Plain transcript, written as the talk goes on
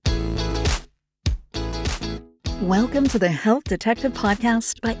Welcome to the Health Detective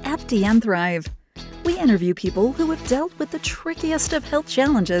Podcast by FDN Thrive. We interview people who have dealt with the trickiest of health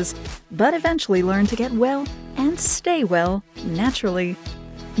challenges, but eventually learn to get well and stay well naturally.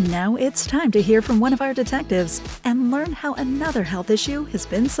 Now it's time to hear from one of our detectives and learn how another health issue has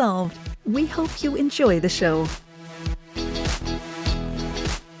been solved. We hope you enjoy the show.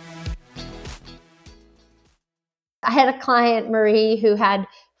 I had a client, Marie, who had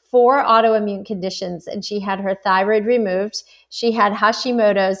 4 autoimmune conditions, and she had her thyroid removed. She had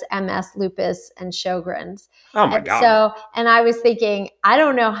Hashimoto's, MS, lupus, and Sjogren's. Oh my God. And I was thinking, I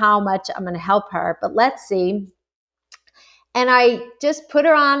don't know how much I'm going to help her, but let's see. And I just put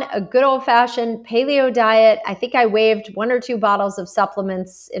her on a good old-fashioned paleo diet. I think I waved 1 or 2 bottles of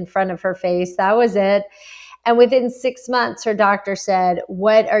supplements in front of her face. That was it. And within 6 months, her doctor said,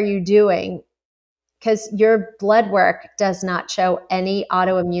 "What are you doing? Because your blood work does not show any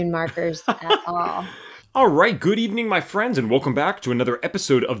autoimmune markers at all." All right, good evening, my friends, and welcome back to another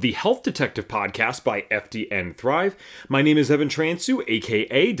episode of the Health Detective Podcast by FDN Thrive. My name is Evan Transu,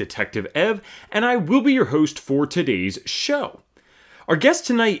 aka Detective Ev, and I will be your host for today's show. Our guest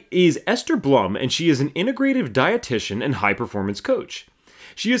tonight is Esther Blum, and she is an integrative dietitian and high-performance coach.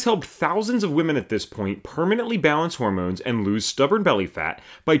 She has helped thousands of women at this point permanently balance hormones and lose stubborn belly fat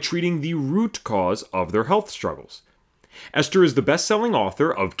by treating the root cause of their health struggles. Esther is the best-selling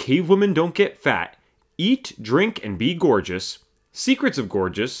author of Cave Women Don't Get Fat, Eat, Drink, and Be Gorgeous, Secrets of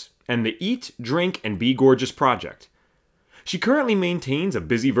Gorgeous, and the Eat, Drink, and Be Gorgeous Project. She currently maintains a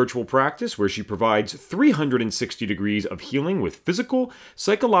busy virtual practice where she provides 360 degrees of healing with physical,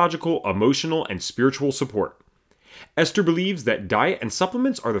 psychological, emotional, and spiritual support. Esther believes that diet and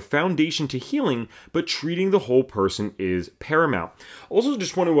supplements are the foundation to healing, but treating the whole person is paramount. Also,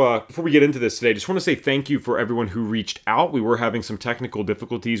 just want to, before we get into this today, just want to say thank you for everyone who reached out. We were having some technical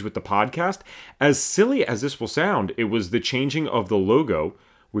difficulties with the podcast. As silly as this will sound, it was the changing of the logo,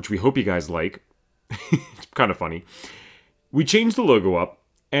 which we hope you guys like. It's kind of funny. We changed the logo up,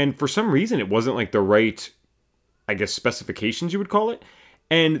 and for some reason, it wasn't like the right, I guess, specifications you would call it.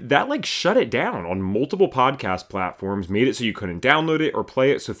 And that shut it down on multiple podcast platforms, made it so you couldn't download it or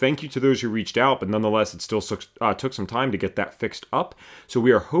play it. So thank you to those who reached out, but nonetheless, it still took some time to get that fixed up. So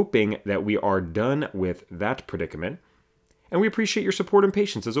we are hoping that we are done with that predicament. And we appreciate your support and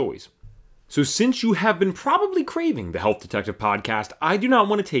patience as always. So since you have been probably craving the Health Detective Podcast, I do not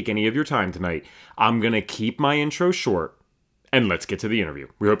want to take any of your time tonight. I'm going to keep my intro short, and let's get to the interview.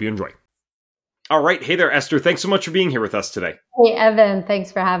 We hope you enjoy. All right. Hey there, Esther. Thanks so much for being here with us today. Hey, Evan. Thanks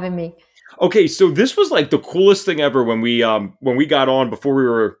for having me. Okay, so this was like the coolest thing ever when we got on before we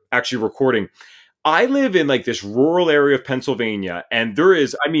were actually recording. I live in like this rural area of Pennsylvania, and there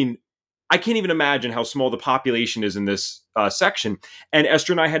is, I can't even imagine how small the population is in this section. And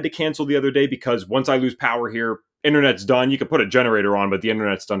Esther and I had to cancel the other day because once I lose power here, internet's done. You can put a generator on, but the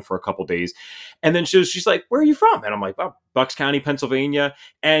internet's done for a couple days. And then she's like, "Where are you from?" And I'm like, "Oh, Bucks County, Pennsylvania."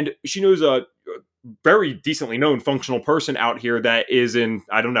 And she knows a very decently known functional person out here that is in,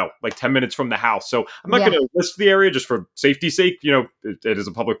 I don't know, like 10 minutes from the house. So I'm not going to list the area just for safety's sake. It is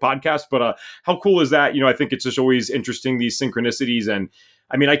a public podcast, but how cool is that? I think it's just always interesting, these synchronicities. And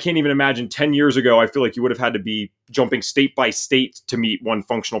I can't even imagine 10 years ago, I feel like you would have had to be jumping state by state to meet one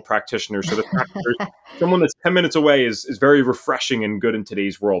functional practitioner. So the fact that there's someone that's 10 minutes away is very refreshing and good in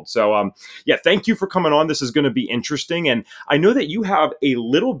today's world. So thank you for coming on. This is going to be interesting. And I know that you have a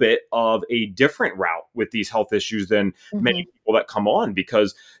little bit of a different route with these health issues than many people that come on,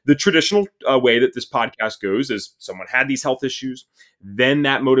 because the traditional way that this podcast goes is someone had these health issues, then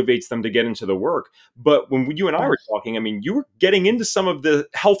that motivates them to get into the work. But when you and I were talking, you were getting into some of the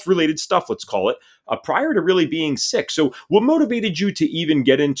health-related stuff, let's call it, prior to really being sick. So what motivated you to even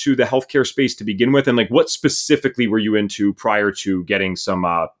get into the healthcare space to begin with? And what specifically were you into prior to getting some,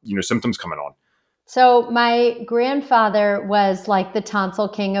 symptoms coming on? So my grandfather was like the tonsil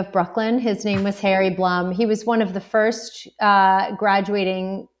king of Brooklyn. His name was Harry Blum. He was one of the first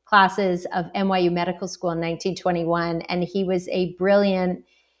graduating classes of NYU Medical School in 1921. And he was a brilliant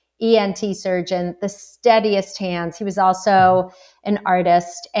ENT surgeon, the steadiest hands. He was also an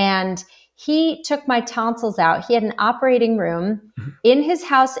artist, and he took my tonsils out. He had an operating room in his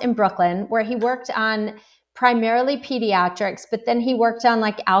house in Brooklyn where he worked on primarily pediatrics, but then he worked on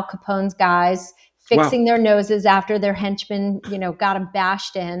like Al Capone's guys fixing their noses after their henchmen, got them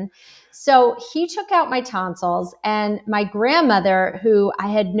bashed in. So he took out my tonsils, and my grandmother, who I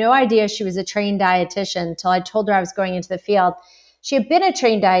had no idea she was a trained dietitian until I told her I was going into the field. She had been a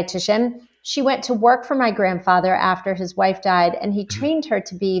trained dietitian. She went to work for my grandfather after his wife died, and he trained her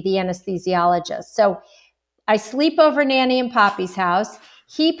to be the anesthesiologist. So I sleep over Nanny and Poppy's house.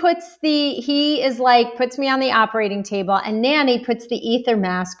 puts me on the operating table, and Nanny puts the ether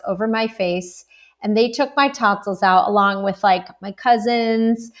mask over my face, and they took my tonsils out along with like my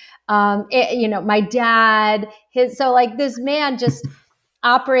cousins, my dad, so like this man just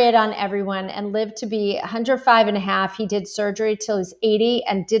operated on everyone and lived to be 105 and a half. He did surgery till he was 80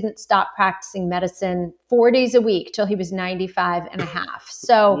 and didn't stop practicing medicine 4 days a week till he was 95 and a half.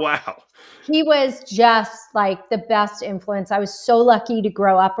 So Wow. he was just like the best influence. I was so lucky to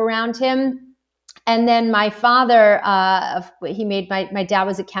grow up around him. And then my father, he made my dad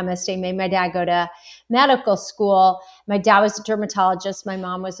was a chemist. He made my dad go to medical school. My dad was a dermatologist. My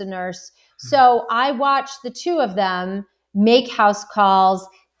mom was a nurse. So I watched the two of them make house calls,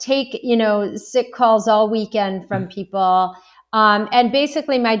 take, sick calls all weekend from people. And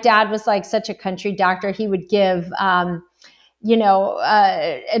basically my dad was like such a country doctor. He would give,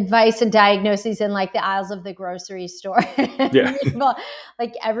 advice and diagnoses in like the aisles of the grocery store. Yeah. People,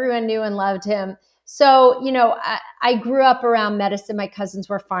 like everyone knew and loved him. So, I grew up around medicine. My cousins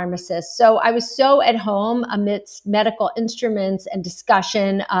were pharmacists. So I was so at home amidst medical instruments and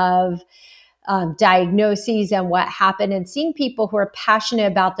discussion of diagnoses and what happened, and seeing people who are passionate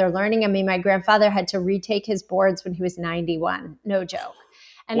about their learning. I mean, my grandfather had to retake his boards when he was 91, no joke.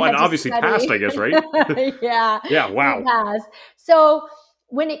 And Well, and had to obviously study. passed, I guess, right? Yeah. Yeah, He wow. passed. So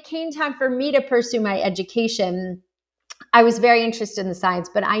when it came time for me to pursue my education, I was very interested in the science,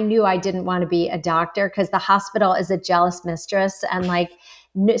 but I knew I didn't want to be a doctor because the hospital is a jealous mistress, and like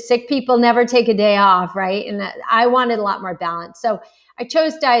sick people never take a day off, right? And I wanted a lot more balance. So I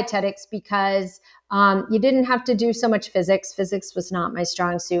chose dietetics because you didn't have to do so much physics. Physics was not my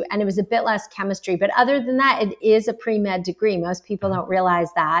strong suit, and it was a bit less chemistry. But other than that, it is a pre-med degree. Most people don't realize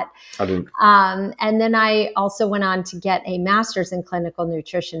that. I didn't. And then I also went on to get a master's in clinical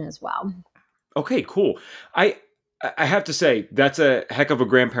nutrition as well. Okay, cool. I have to say, that's a heck of a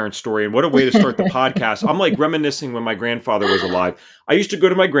grandparent story, and what a way to start the podcast. I'm like reminiscing when my grandfather was alive. I used to go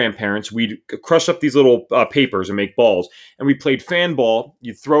to my grandparents. We'd crush up these little papers and make balls, and we played fan ball.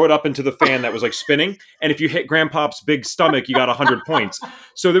 You'd throw it up into the fan that was like spinning, and if you hit Grandpop's big stomach, you got 100 points.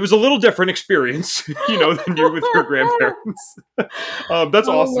 So there was a little different experience, than you with your grandparents. That's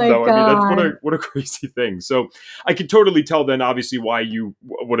Oh awesome, my though. I mean, that's God. what a crazy thing. So I could totally tell then, obviously, why you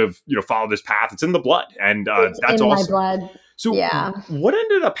would have followed this path. It's in the blood, and It's that's in my awesome. blood. So Yeah. what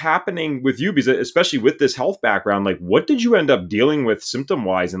ended up happening with you? Because especially with this health background, like what did you end up dealing with symptom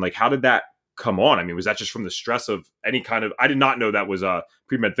wise, and like how did that come on? I mean, was that just from the stress of any kind of? I did not know that was a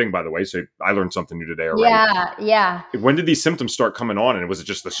pre-med thing, by the way. So I learned something new today already. Yeah. Yeah. When did these symptoms start coming on, and was it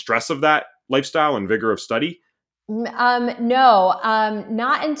just the stress of that lifestyle and vigor of study? No,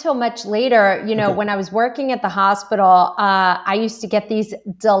 not until much later. Okay. When I was working at the hospital, I used to get these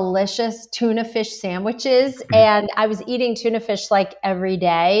delicious tuna fish sandwiches, and I was eating tuna fish like every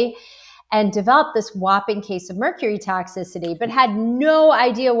day, and developed this whopping case of mercury toxicity, but had no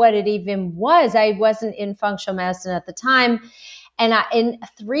idea what it even was. I wasn't in functional medicine at the time. And in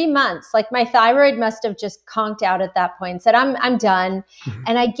 3 months, like my thyroid must have just conked out at that point and said, I'm done.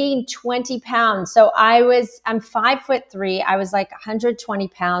 And I gained 20 pounds. So I'm 5'3". I was like 120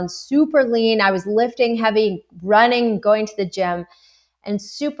 pounds, super lean. I was lifting heavy, running, going to the gym, and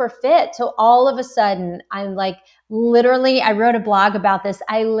super fit. So all of a sudden, I'm like, literally, I wrote a blog about this.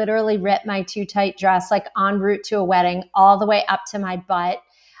 I literally ripped my too tight dress, like en route to a wedding, all the way up to my butt.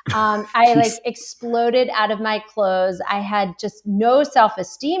 I like exploded out of my clothes. I had just no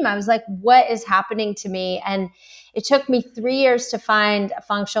self-esteem. I was like, what is happening to me? And it took me 3 years to find a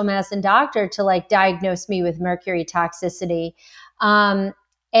functional medicine doctor to like diagnose me with mercury toxicity. And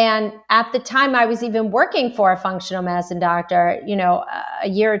at the time I was even working for a functional medicine doctor, a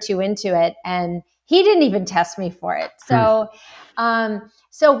year or two into it, and he didn't even test me for it. So,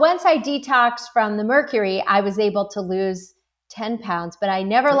 so once I detoxed from the mercury, I was able to lose 10 pounds, but I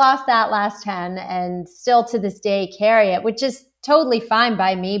never lost that last 10, and still to this day carry it, which is totally fine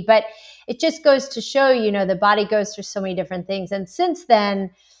by me. But it just goes to show, the body goes through so many different things. And since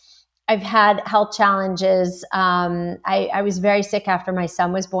then, I've had health challenges. I was very sick after my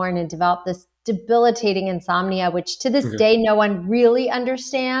son was born and developed this debilitating insomnia, which to this day, no one really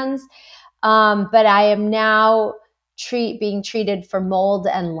understands. But I am now being treated for mold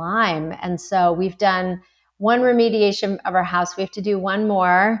and Lyme. And so we've done one remediation of our house. We have to do one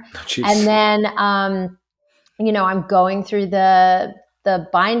more. And then, I'm going through the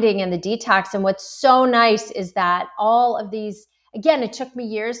binding and the detox. And what's so nice is that all of these, again, it took me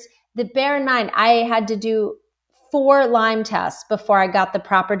years. Bear in mind, I had to do 4 Lyme tests before I got the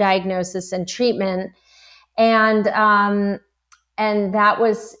proper diagnosis and treatment. And that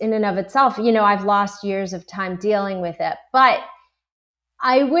was in and of itself, I've lost years of time dealing with it. But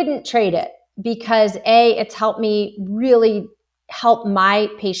I wouldn't trade it because A, it's helped me really help my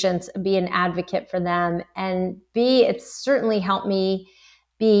patients, be an advocate for them. And B, it's certainly helped me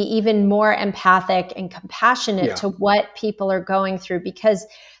be even more empathic and compassionate to what people are going through, because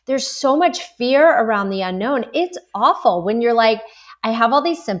there's so much fear around the unknown. It's awful when you're like, I have all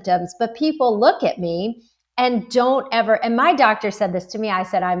these symptoms, but people look at me and don't ever. And my doctor said this to me. I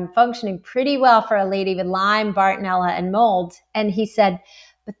said, I'm functioning pretty well for a lady with Lyme, Bartonella, and mold. And he said,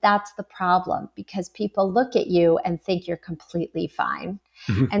 but that's the problem, because people look at you and think you're completely fine.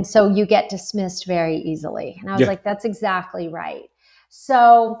 Mm-hmm. And so you get dismissed very easily. And I was like, that's exactly right.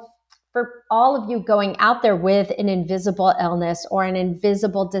 So for all of you going out there with an invisible illness or an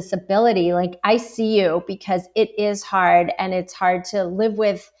invisible disability, like, I see you, because it is hard, and it's hard to live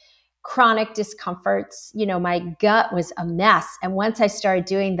with chronic discomforts. You know, my gut was a mess. And once I started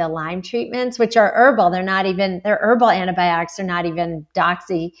doing the Lyme treatments, which are herbal, they're herbal antibiotics, they're not even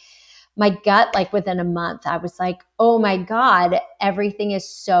doxy. My gut, like within a month, I was like, oh my God, everything is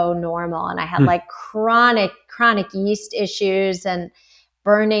so normal. And I had like chronic yeast issues and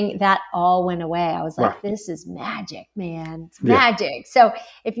burning, that all went away. I was like, this is magic, man. It's magic. So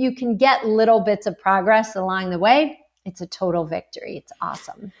if you can get little bits of progress along the way, it's a total victory. It's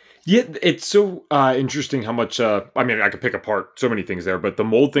awesome. Yeah, it's so interesting how much, I mean, I could pick apart so many things there, but the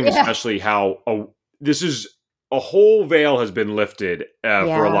mold thing, especially how this is a whole veil has been lifted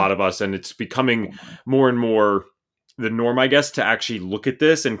for a lot of us, and it's becoming more and more the norm, I guess, to actually look at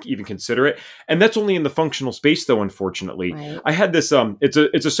this and even consider it. And that's only in the functional space, though, unfortunately. Right. I had this,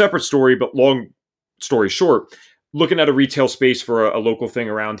 it's a separate story, but long story short, looking at a retail space for a local thing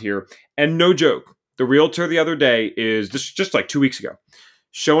around here, and no joke, the realtor the other day is just like 2 weeks ago,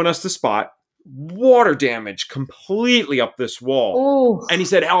 showing us the spot, water damage completely up this wall. Ooh. And he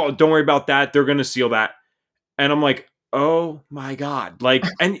said, oh, don't worry about that. They're going to seal that. And I'm like, oh my God. Like,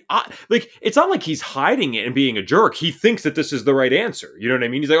 and like, it's not like he's hiding it and being a jerk. He thinks that this is the right answer. You know what I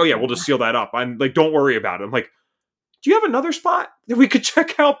mean? He's like, oh yeah, we'll just seal that up. I'm like, don't worry about it. I'm like, do you have another spot that we could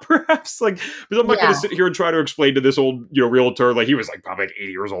check out perhaps? Like, because I'm not going to sit here and try to explain to this old, realtor, like he was like probably like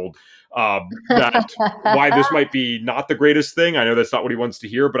 80 years old, that why this might be not the greatest thing. I know that's not what he wants to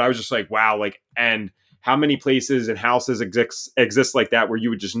hear, but I was just like, wow, like, and how many places and houses exist like that where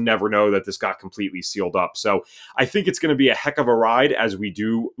you would just never know that this got completely sealed up. So I think it's going to be a heck of a ride as we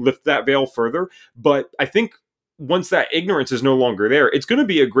do lift that veil further. But I think once that ignorance is no longer there, it's going to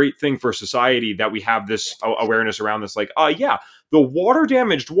be a great thing for society that we have this awareness around this. Like, yeah, the water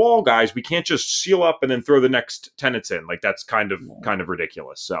damaged wall, guys, we can't just seal up and then throw the next tenants in. Like, that's kind of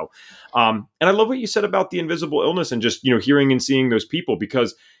ridiculous. So, and I love what you said about the invisible illness and just, hearing and seeing those people,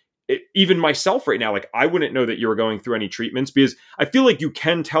 because even myself right now, like, I wouldn't know that you were going through any treatments, because I feel like you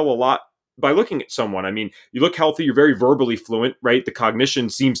can tell a lot by looking at someone. I mean, you look healthy, you're very verbally fluent, right? The cognition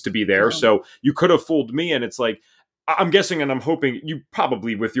seems to be there. So you could have fooled me. And it's like, I'm guessing and I'm hoping you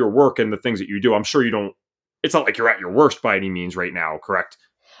probably, with your work and the things that you do, I'm sure it's not like you're at your worst by any means right now, correct?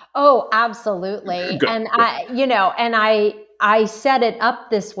 Oh, absolutely. Good. And I set it up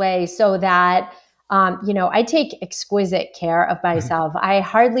this way so that, I take exquisite care of myself. I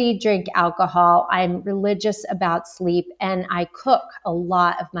hardly drink alcohol. I'm religious about sleep, and I cook a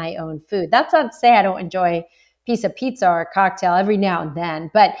lot of my own food. That's not to say I don't enjoy a piece of pizza or a cocktail every now and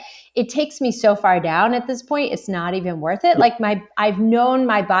then, but it takes me so far down at this point, it's not even worth it. Like, I've known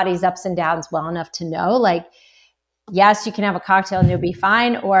my body's ups and downs well enough to know, like, yes, you can have a cocktail and you'll be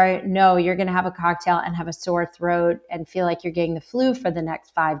fine, or no, you're going to have a cocktail and have a sore throat and feel like you're getting the flu for the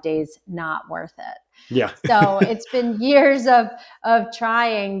next 5 days. Not worth it. Yeah. So it's been years of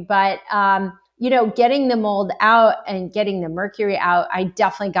trying, but getting the mold out and getting the mercury out, I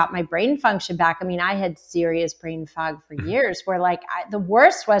definitely got my brain function back. I mean, I had serious brain fog for years where, like, the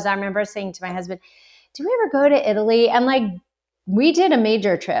worst was, I remember saying to my husband, do we ever go to Italy? And like, we did a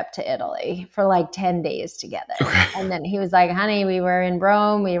major trip to Italy for like 10 days together. Okay. And then he was like, honey, we were in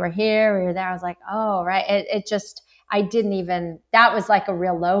Rome, we were here, we were there. I was like, oh, right. It just, I didn't even, that was like a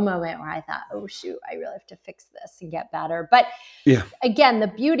real low moment where I thought, oh shoot, I really have to fix this and get better. But again, the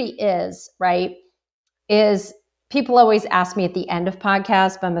beauty is, right, is people always ask me at the end of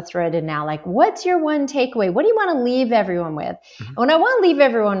podcasts, but I'm going to throw it in now, like, what's your one takeaway? What do you want to leave everyone with? Mm-hmm. And what I want to leave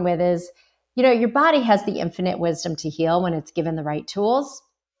everyone with is, your body has the infinite wisdom to heal when it's given the right tools.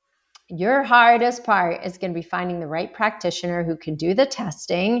 Your hardest part is going to be finding the right practitioner who can do the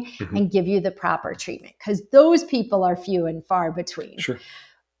testing and give you the proper treatment, because those people are few and far between. Sure.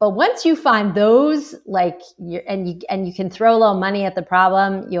 But once you find those, like, and you can throw a little money at the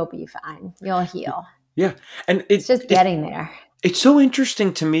problem, you'll be fine. You'll heal. Yeah. And it's just getting there. It's so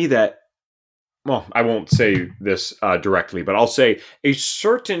interesting to me that well, I won't say this directly, but I'll say a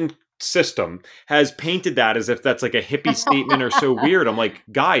certain system has painted that as if that's like a hippie statement or so weird. I'm like,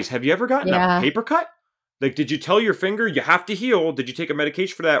 guys, have you ever gotten a Yeah. paper cut? Like, did you tell your finger you have to heal? Did you take a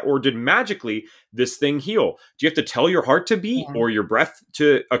medication for that? Or did magically this thing heal? Do you have to tell your heart to beat Yeah. or your breath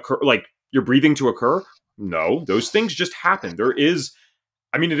to occur, like your breathing to occur? No, those things just happen. It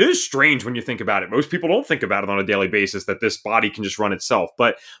is strange when you think about it. Most people don't think about it on a daily basis that this body can just run itself,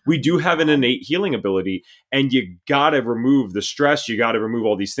 but we do have an innate healing ability, and you got to remove the stress. You got to remove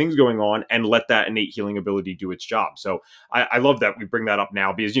all these things going on and let that innate healing ability do its job. So I love that we bring that up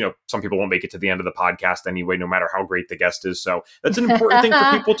now because, some people won't make it to the end of the podcast anyway, no matter how great the guest is. So that's an important thing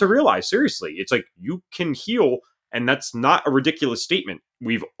for people to realize. Seriously, it's like you can heal, and that's not a ridiculous statement.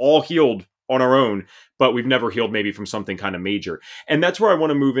 We've all healed on our own, but we've never healed maybe from something kind of major. And that's where I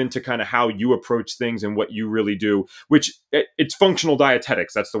want to move into kind of how you approach things and what you really do, which it's functional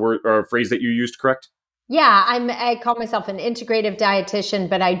dietetics. That's the word or phrase that you used, correct? Yeah, I call myself an integrative dietitian,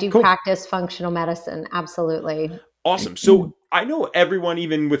 but I do Cool. practice functional medicine. Absolutely. Awesome. So I know everyone,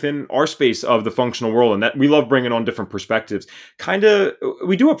 even within our space of the functional world, and that we love bringing on different perspectives.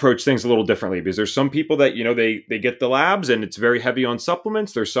 We do approach things a little differently because there's some people that they get the labs and it's very heavy on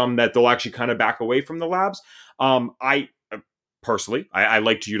supplements. There's some that they'll actually kind of back away from the labs. I personally, I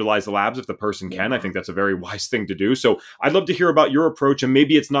like to utilize the labs if the person can. I think that's a very wise thing to do. So I'd love to hear about your approach, and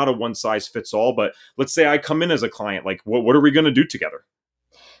maybe it's not a one size fits all. But let's say I come in as a client, like what are we going to do together?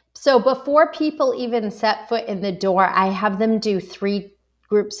 So before people even set foot in the door, I have them do 3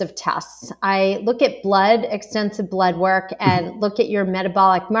 groups of tests. I look at blood, extensive blood work, and look at your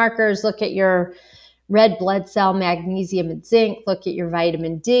metabolic markers, look at your red blood cell, magnesium and zinc, look at your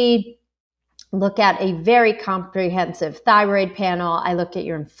vitamin D, look at a very comprehensive thyroid panel. I look at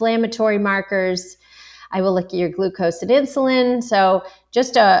your inflammatory markers. I will look at your glucose and insulin. So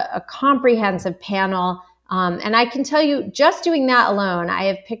just a comprehensive panel. And I can tell you, just doing that alone, I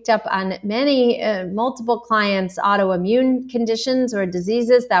have picked up on multiple clients' autoimmune conditions or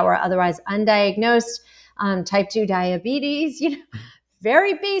diseases that were otherwise undiagnosed, type 2 diabetes,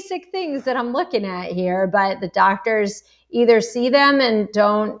 very basic things that I'm looking at here, but the doctors either see them and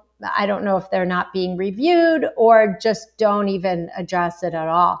I don't know if they're not being reviewed or just don't even address it at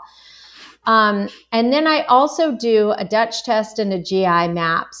all. And then I also do a Dutch test and a GI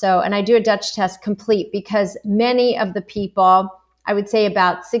map. And I do a Dutch test complete because many of the people, I would say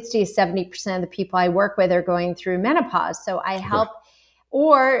about 60 to 70% of the people I work with are going through menopause. So I help,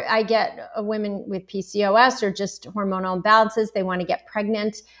 or I get women with PCOS or just hormonal imbalances. They want to get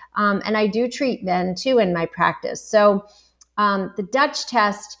pregnant. And I do treat men too in my practice. So the Dutch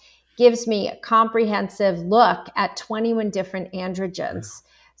test gives me a comprehensive look at 21 different androgens.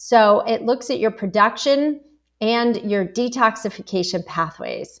 So it looks at your production and your detoxification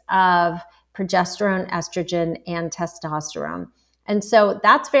pathways of progesterone, estrogen, and testosterone. And so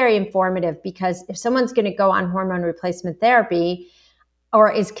that's very informative because if someone's going to go on hormone replacement therapy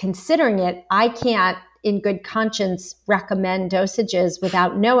or is considering it, I can't in good conscience recommend dosages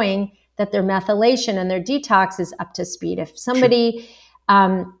without knowing that their methylation and their detox is up to speed. If somebody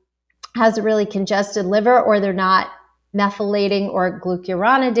has a really congested liver or they're not methylating or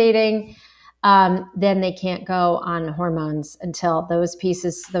glucuronidating, then they can't go on hormones until those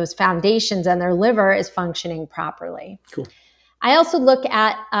foundations and their liver is functioning properly. Cool. I also look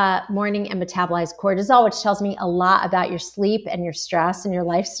at morning and metabolized cortisol, which tells me a lot about your sleep and your stress and your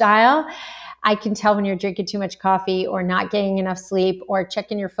lifestyle. I can tell when you're drinking too much coffee or not getting enough sleep or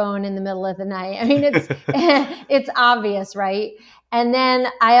checking your phone in the middle of the night. I mean, it's obvious, right? And then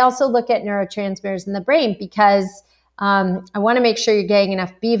I also look at neurotransmitters in the brain because I want to make sure you're getting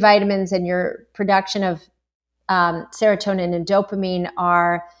enough B vitamins and your production of serotonin and dopamine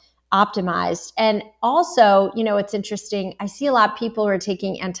are optimized. And also, it's interesting. I see a lot of people who are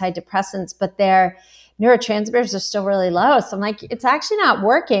taking antidepressants, but their neurotransmitters are still really low. So I'm like, it's actually not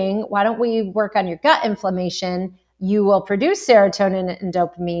working. Why don't we work on your gut inflammation? You will produce serotonin and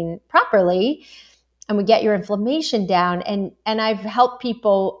dopamine properly, and we get your inflammation down. And I've helped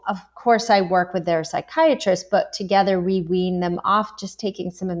people, of course, I work with their psychiatrist, but together we wean them off just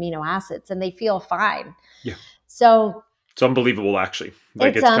taking some amino acids and they feel fine. Yeah. So it's unbelievable, actually.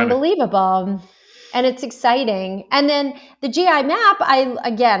 It's unbelievable. And it's exciting. And then the GI map,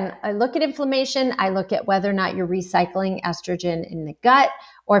 I look at inflammation. I look at whether or not you're recycling estrogen in the gut,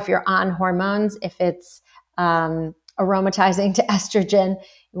 or if you're on hormones, if it's aromatizing to estrogen.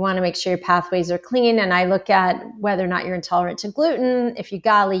 You want to make sure your pathways are clean. And I look at whether or not you're intolerant to gluten, if you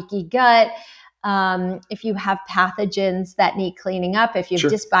got a leaky gut, if you have pathogens that need cleaning up, if you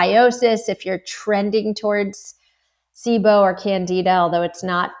have dysbiosis, if you're trending towards SIBO or Candida, although it's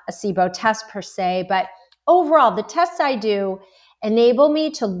not a SIBO test per se. But overall, the tests I do enable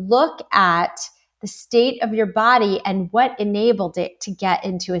me to look at the state of your body and what enabled it to get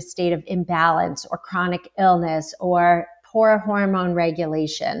into a state of imbalance or chronic illness or poor hormone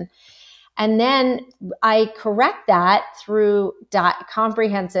regulation. And then I correct that through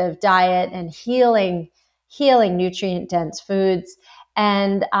comprehensive diet and healing nutrient-dense foods.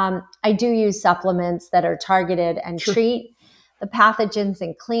 And I do use supplements that are targeted and treat the pathogens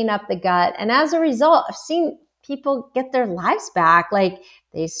and clean up the gut. And as a result, I've seen people get their lives back. Like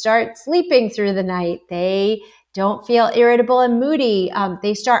they start sleeping through the night. They don't feel irritable and moody.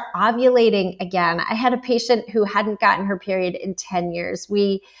 They start ovulating again. I had a patient who hadn't gotten her period in 10 years.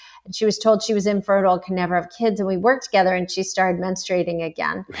 And she was told she was infertile, can never have kids. And we worked together and she started menstruating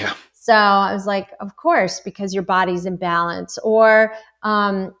again. Yeah. So I was like, of course, because your body's in balance. Or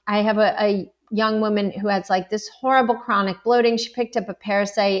I have a young woman who has like this horrible chronic bloating. She picked up a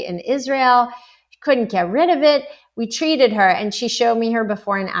parasite in Israel. She couldn't get rid of it. We treated her and she showed me her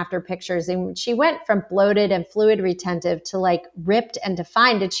before and after pictures. And she went from bloated and fluid retentive to like ripped and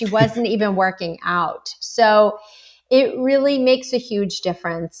defined. And she wasn't even working out. So it really makes a huge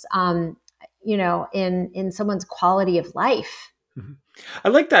difference, in someone's quality of life. Mm-hmm. I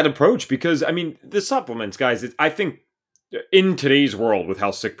like that approach because, I mean, the supplements, guys, I think in today's world with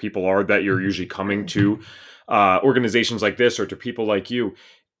how sick people are that you're usually coming to organizations like this or to people like you,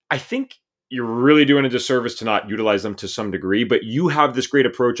 I think you're really doing a disservice to not utilize them to some degree, but you have this great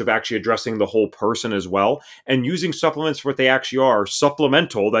approach of actually addressing the whole person as well and using supplements for what they actually are,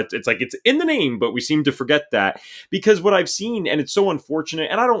 supplemental. That it's like it's in the name, but we seem to forget that because what I've seen, and it's so unfortunate,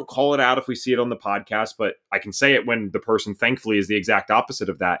 and I don't call it out if we see it on the podcast, but I can say it when the person thankfully is the exact opposite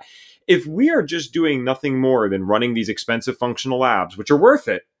of that. If we are just doing nothing more than running these expensive functional labs, which are worth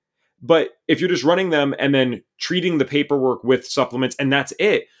it, but if you're just running them and then treating the paperwork with supplements and that's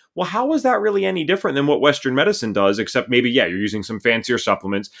it, well, how is that really any different than what Western medicine does? Except maybe, yeah, you're using some fancier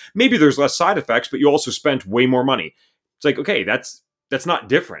supplements. Maybe there's less side effects, but you also spent way more money. It's like, okay, that's not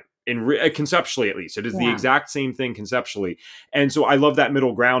different conceptually, at least. It is the exact same thing conceptually. And so I love that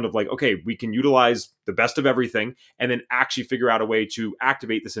middle ground of like, okay, we can utilize the best of everything and then actually figure out a way to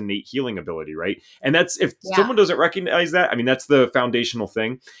activate this innate healing ability, right? And that's, if someone doesn't recognize that, I mean, that's the foundational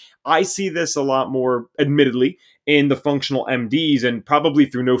thing. I see this a lot more, admittedly, in the functional MDs, and probably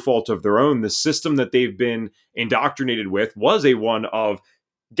through no fault of their own. The system that they've been indoctrinated with was a one of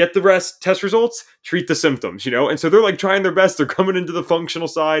get the rest, test results, treat the symptoms, And so they're like trying their best. They're coming into the functional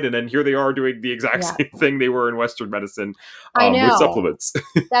side, and then here they are doing the exact same thing they were in Western medicine with supplements.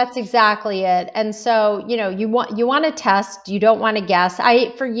 That's exactly it. And so, you want to test, you don't want to guess.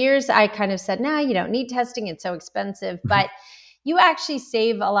 For years, I kind of said, nah, you don't need testing. It's so expensive. But you actually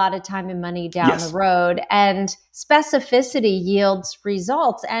save a lot of time and money down the road, and specificity yields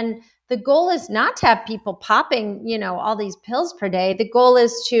results. And the goal is not to have people popping, all these pills per day. The goal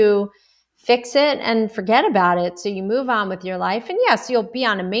is to fix it and forget about it. So you move on with your life. And yes, you'll be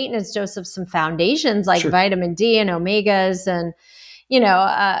on a maintenance dose of some foundations like vitamin D and omegas and,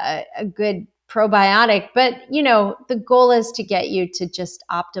 a good probiotic. But, the goal is to get you to just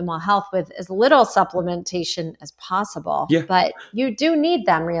optimal health with as little supplementation as possible. Yeah. But you do need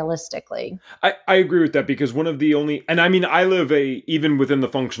them realistically. I agree with that because one of the only, and I mean, I live even within the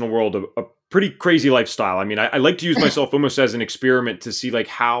functional world, a pretty crazy lifestyle. I mean, I like to use myself almost as an experiment to see like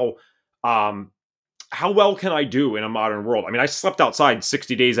how well can I do in a modern world? I mean, I slept outside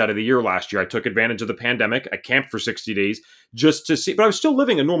 60 days out of the year last year. I took advantage of the pandemic. I camped for 60 days just to see, but I was still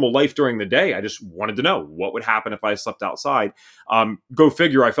living a normal life during the day. I just wanted to know what would happen if I slept outside. Go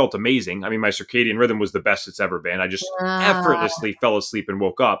figure, I felt amazing. I mean, my circadian rhythm was the best it's ever been. I just effortlessly fell asleep and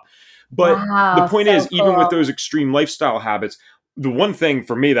woke up. But the point is, even with those extreme lifestyle habits, the one thing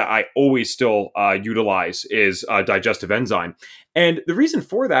for me that I always still utilize is digestive enzyme. And the reason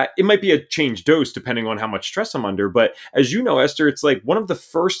for that, it might be a change dose depending on how much stress I'm under. But as you know, Esther, it's like one of the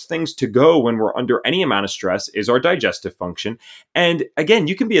first things to go when we're under any amount of stress is our digestive function. And again,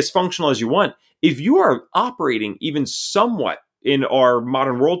 you can be as functional as you want. If you are operating even somewhat in our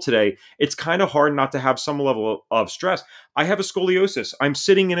modern world today, it's kind of hard not to have some level of stress. I have a scoliosis. I'm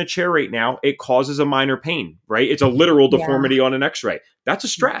sitting in a chair right now. It causes a minor pain, right? It's a literal deformity on an x-ray. That's a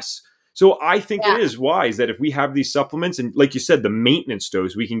stress. So I think it is wise that if we have these supplements and like you said, the maintenance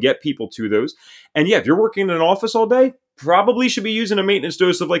dose, we can get people to those. And yeah, if you're working in an office all day, probably should be using a maintenance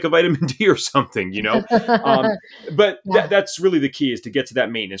dose of like a vitamin D or something, but Yeah. that's really the key, is to get to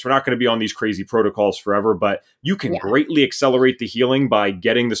that maintenance. We're not going to be on these crazy protocols forever, but you can Yeah. greatly accelerate the healing by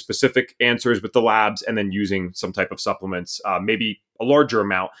getting the specific answers with the labs and then using some type of supplements, maybe a larger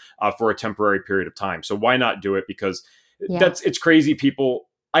amount for a temporary period of time. So why not do it? Because Yeah. it's crazy. People,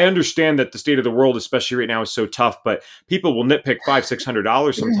 I understand that the state of the world, especially right now, is so tough, but people will nitpick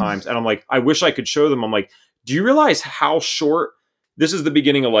 $500-$600 sometimes. And I'm like, I wish I could show them. I'm like, do you realize how short this is? The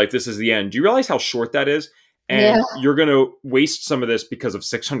beginning of life. This is the end. Do you realize how short that is? Yeah. And you're going to waste some of this because of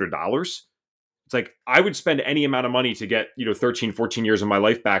 $600. It's like, I would spend any amount of money to get, 13, 14 years of my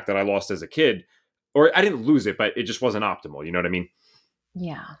life back that I lost as a kid. Or I didn't lose it, but it just wasn't optimal. You know what I mean?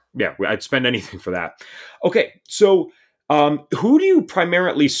 Yeah. Yeah, I'd spend anything for that. Okay, so who do you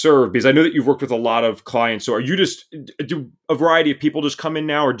primarily serve? Because I know that you've worked with a lot of clients. So are you just, do a variety of people just come in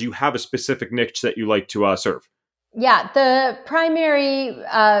now, or do you have a specific niche that you like to serve? Yeah, the primary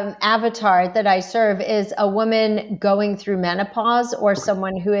avatar that I serve is a woman going through menopause, or Okay.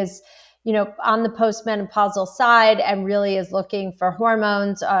 someone who is, on the postmenopausal side and really is looking for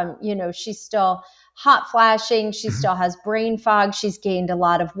hormones. She's still hot flashing. She Mhm. still has brain fog. She's gained a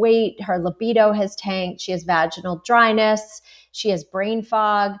lot of weight. Her libido has tanked. She has vaginal dryness. She has brain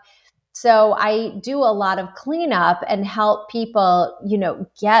fog. So I do a lot of cleanup and help people,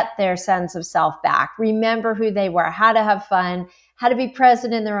 get their sense of self back, remember who they were, how to have fun, how to be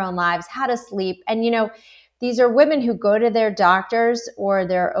present in their own lives, how to sleep. And, these are women who go to their doctors or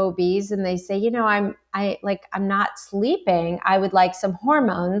their OBs and they say, I'm not sleeping. I would like some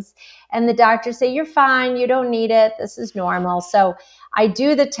hormones. And the doctors say, you're fine. You don't need it. This is normal. So I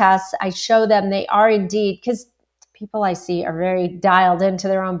do the tests. I show them they are indeed, because people I see are very dialed into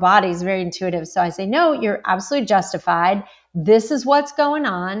their own bodies, very intuitive. So I say, no, you're absolutely justified. This is what's going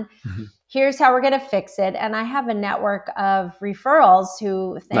on. Mhm. Here's how we're going to fix it. And I have a network of referrals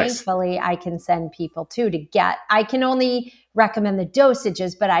who Nice. thankfully I can send people to get. I can only recommend the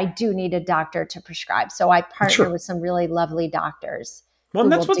dosages, but I do need a doctor to prescribe. So I partner Sure. with some really lovely doctors Well,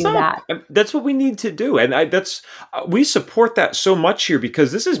 who and will that's what's do up. that. That's what we need to do, and we support that so much here,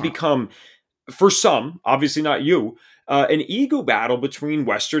 because this has Yeah. become, for some, obviously not you, an ego battle between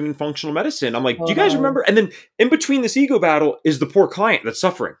Western and functional medicine. I'm like, do you guys Totally. remember? And then in between this ego battle is the poor client that's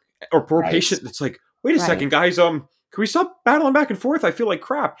suffering, or poor Right. patient that's like, wait a Right. second, guys, can we stop battling back and forth? I feel like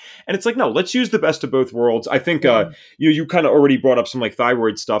crap. And it's like, no, let's use the best of both worlds. I think Yeah. you kind of already brought up some like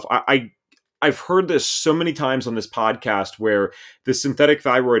thyroid stuff. I've heard this so many times on this podcast, where the synthetic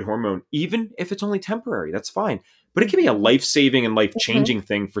thyroid hormone, even if it's only temporary, that's fine. But it can be a life-saving and Mhm. life-changing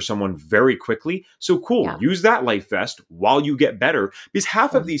thing for someone very quickly. So cool. Yeah. Use that life vest while you get better. Because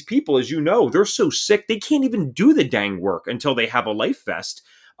half Yeah. of these people, as you know, they're so sick, they can't even do the dang work until they have a life vest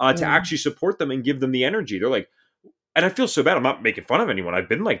to Yeah. actually support them and give them the energy. They're like, and I feel so bad. I'm not making fun of anyone. I've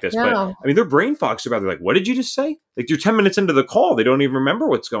been like this, but No, I mean, their brain fog's so bad. They're like, what did you just say? Like, you're 10 minutes into the call. They don't even remember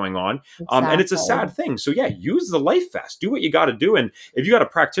what's going on. And it's a exactly. sad thing. So yeah, use the life vest, do what you got to do. And if you got a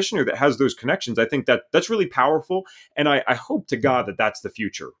practitioner that has those connections, I think that's really powerful. And I hope to God that that's the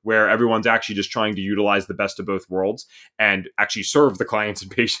future, where everyone's actually just trying to utilize the best of both worlds and actually serve the clients and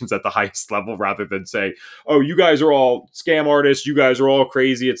patients at the highest level, rather than say, oh, you guys are all scam artists. You guys are all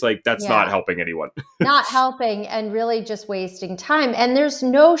crazy. It's like, that's not Yeah. helping anyone. Not helping and really just wasting time. And there's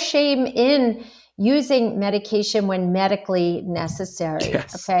no shame in using medication when medically necessary.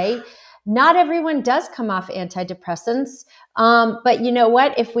 Yes. Okay. Not everyone does come off antidepressants. But you know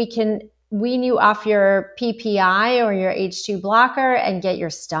what? If we can wean you off your PPI or your H2 blocker and get your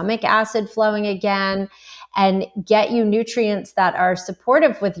stomach acid flowing again and get you nutrients that are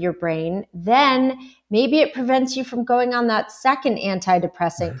supportive with your brain, then maybe it prevents you from going on that second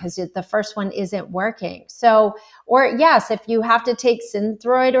antidepressant because the first one isn't working. So, or yes, if you have to take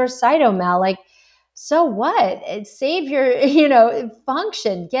Synthroid or Cytomel, like, so what? Save your,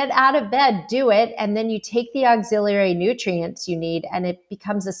 function, get out of bed, do it. And then you take the auxiliary nutrients you need and it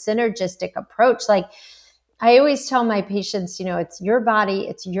becomes a synergistic approach. Like I always tell my patients, it's your body,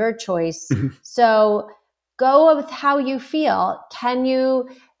 it's your choice. So go with how you feel. Can you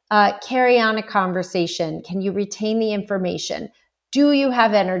carry on a conversation? Can you retain the information? Do you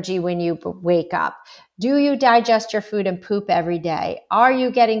have energy when you wake up? Do you digest your food and poop every day? Are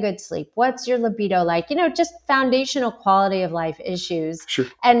you getting good sleep? What's your libido like? Just foundational quality of life issues. Sure.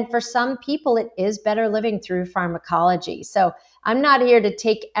 And for some people, it is better living through pharmacology. So I'm not here to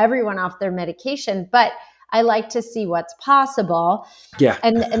take everyone off their medication, but I like to see what's possible. Yeah.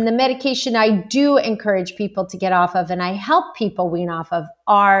 And the medication I do encourage people to get off of, and I help people wean off of,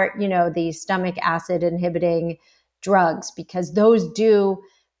 are, the stomach acid inhibiting drugs, because those do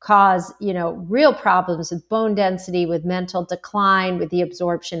cause, real problems with bone density, with mental decline, with the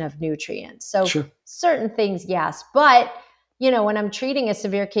absorption of nutrients. So Sure. certain things, yes. But, when I'm treating a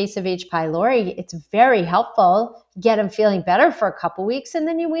severe case of H. pylori, it's very helpful. Get them feeling better for a couple weeks and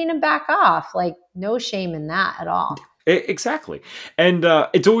then you wean them back off. Like no shame in that at all. Exactly. And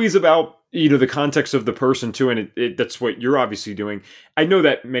it's always about, the context of the person too. And that's what you're obviously doing. I know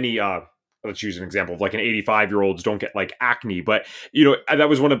that many, let's use an example of like an 85-year-olds don't get like acne, but that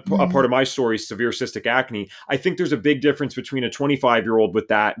was a part of my story, severe cystic acne. I think there's a big difference between a 25-year-old with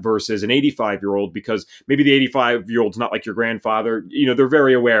that versus an 85-year-old, because maybe the 85-year-old's not like your grandfather. They're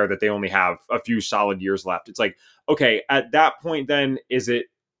very aware that they only have a few solid years left. It's like, okay, at that point, then is it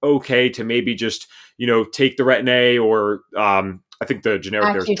okay to maybe just, take the Retin-A or I think the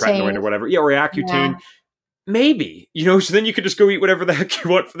generic there's tretinoin or whatever. Yeah, or Accutane. Yeah. Maybe, so then you could just go eat whatever the heck you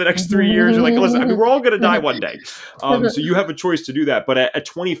want for the next 3 years. You're like, listen, I mean, we're all going to die one day. So you have a choice to do that. But at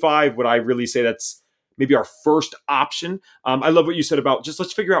 25, would I really say that's maybe our first option? I love what you said about just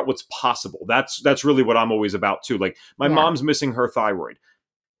let's figure out what's possible. That's really what I'm always about too. Like my mom's missing her thyroid.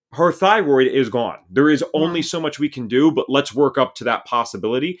 Her thyroid is gone. There is only so much we can do, but let's work up to that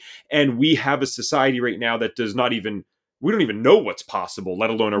possibility. And we have a society right now that we don't even know what's possible,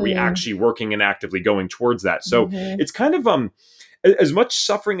 let alone are we actually working and actively going towards that. So it's kind of, as much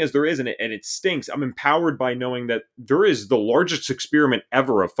suffering as there is, and it stinks, I'm empowered by knowing that there is the largest experiment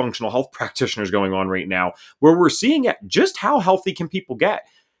ever of functional health practitioners going on right now, where we're seeing just how healthy can people get.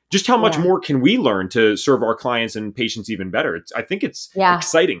 Just how much more can we learn to serve our clients and patients even better? I think it's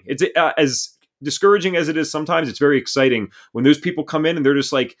exciting. It's as discouraging as it is sometimes, it's very exciting when those people come in and they're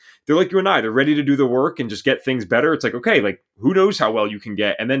like you and I, they're ready to do the work and just get things better. It's like, okay, like who knows how well you can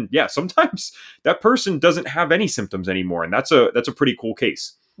get. And then, sometimes that person doesn't have any symptoms anymore. And that's a pretty cool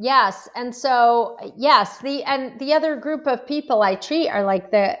case. Yes. And so, the other group of people I treat are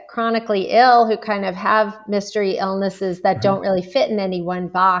like the chronically ill who kind of have mystery illnesses that don't really fit in any one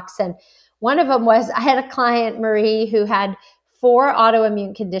box. And one of them was, I had a client, Marie, who had 4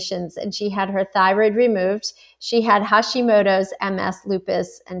 autoimmune conditions and she had her thyroid removed. She had Hashimoto's, MS,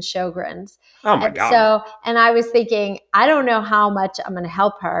 lupus, and Sjogren's. Oh my God. So, and I was thinking, I don't know how much I'm going to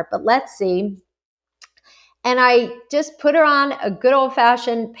help her, but let's see. And I just put her on a good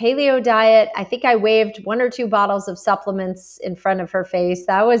old-fashioned paleo diet. I think I waved 1 or 2 bottles of supplements in front of her face.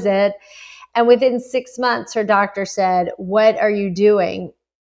 That was it. And within 6 months, her doctor said, "What are you doing?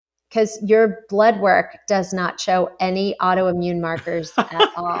 Because your blood work does not show any autoimmune markers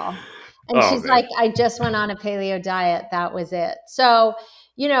at all." And she's like, "I just went on a paleo diet. That was it." So,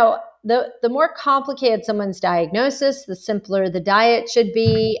 the more complicated someone's diagnosis, the simpler the diet should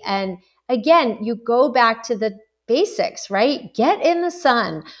be. And again, you go back to the basics, right? Get in the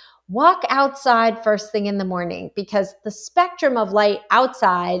sun, walk outside first thing in the morning, because the spectrum of light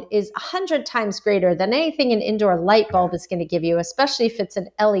outside is 100 times greater than anything an indoor light bulb is going to give you, especially if it's an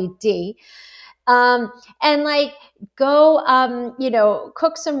LED. And like go,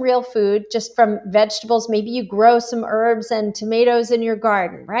 cook some real food just from vegetables. Maybe you grow some herbs and tomatoes in your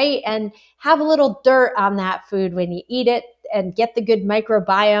garden, right? And have a little dirt on that food when you eat it and get the good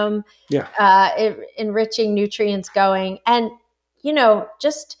microbiome, enriching nutrients going. And,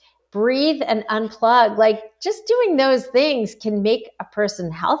 just breathe and unplug. Like just doing those things can make a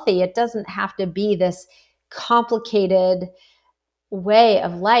person healthy. It doesn't have to be this complicated way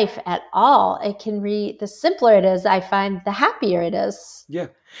of life at all. It can be, the simpler it is, I find, the happier it is. Yeah.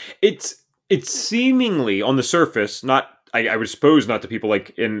 It's seemingly on the surface, not, I would suppose not to people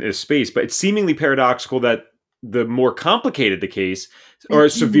like in this space, but it's seemingly paradoxical that the more complicated the case, or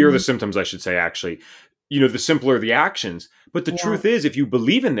severe the symptoms, I should say, actually, the simpler the actions. But the truth is, if you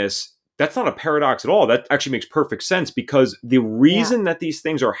believe in this, that's not a paradox at all. That actually makes perfect sense, because the reason that these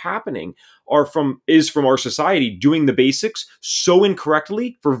things are happening is from our society doing the basics so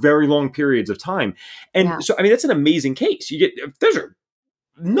incorrectly for very long periods of time. And so, I mean, that's an amazing case.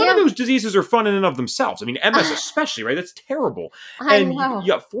 None of those diseases are fun in and of themselves. I mean, MS especially, right? That's terrible. And you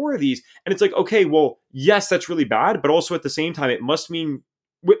got 4 of these, and it's like, okay, well, yes, that's really bad, but also at the same time, it must mean,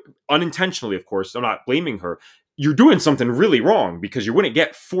 unintentionally, of course, I'm not blaming her, you're doing something really wrong, because you wouldn't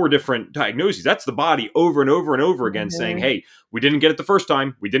get 4 different diagnoses. That's the body over and over and over again saying, hey, we didn't get it the first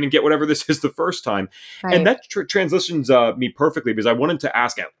time. We didn't get whatever this is the first time. Right. And that transitions me perfectly, because I wanted to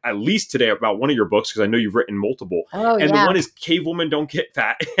ask at least today about one of your books, because I know you've written multiple. The one is Cave Woman Don't Get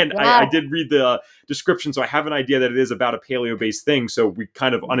Fat. And I did read the description, so I have an idea that it is about a paleo-based thing. So we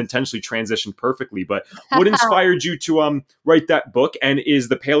kind of unintentionally transitioned perfectly. But what inspired you to write that book? And is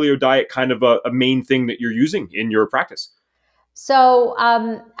the paleo diet kind of a main thing that you're using in your practice? So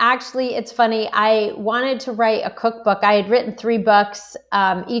actually, it's funny. I wanted to write a cookbook. I had written 3 books,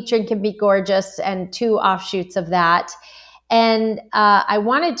 Eat, Drink, and Be Gorgeous, and 2 offshoots of that. And I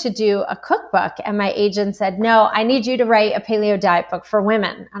wanted to do a cookbook. And my agent said, no, I need you to write a paleo diet book for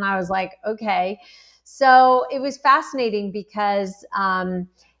women. And I was like, okay. So it was fascinating because,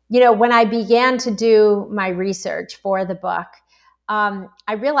 when I began to do my research for the book,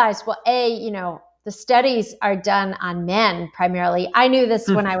 I realized, well, the studies are done on men primarily. I knew this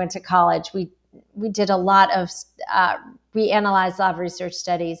when I went to college. We did a lot of, we analyzed a lot of research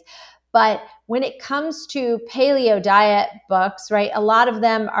studies. But when it comes to paleo diet books, right, a lot of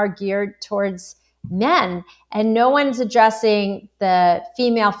them are geared towards men, and no one's addressing the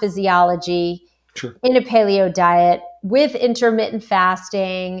female physiology in a paleo diet with intermittent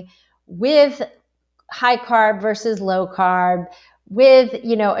fasting, with high carb versus low carb, with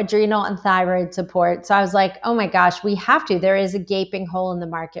adrenal and thyroid support. So I was like, oh my gosh, we have to. There is a gaping hole in the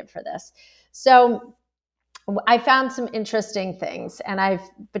market for this. So I found some interesting things, and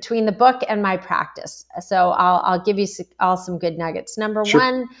between the book and my practice. So I'll give you all some good nuggets. Number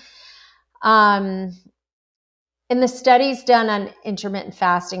one, in the studies done on intermittent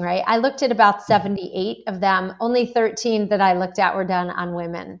fasting, right, I looked at about 78 of them. Only 13 that I looked at were done on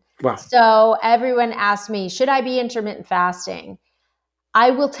women. Wow. So everyone asked me, should I be intermittent fasting?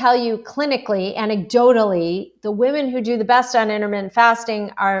 I will tell you clinically, anecdotally, the women who do the best on intermittent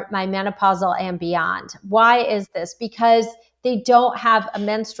fasting are my menopausal and beyond. Why is this? Because they don't have a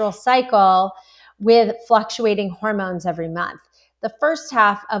menstrual cycle with fluctuating hormones every month. The first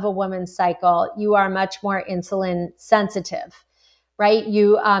half of a woman's cycle, you are much more insulin sensitive, right?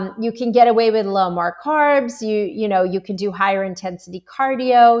 You can get away with a little more carbs. You can do higher intensity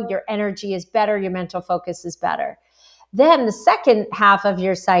cardio. Your energy is better. Your mental focus is better. Then the second half of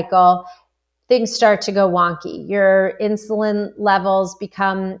your cycle, things start to go wonky. Your insulin levels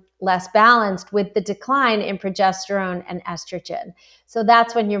become less balanced with the decline in progesterone and estrogen. So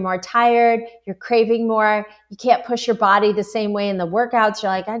that's when you're more tired, you're craving more, you can't push your body the same way in the workouts.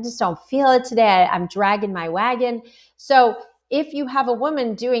 You're like, I just don't feel it today. I'm dragging my wagon. So if you have a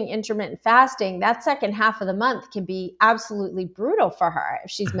woman doing intermittent fasting, that second half of the month can be absolutely brutal for her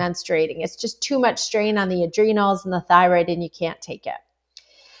if she's menstruating. It's just too much strain on the adrenals and the thyroid, and you can't take it.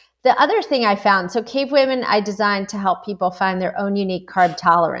 The other thing I found, so Cave Women, I designed to help people find their own unique carb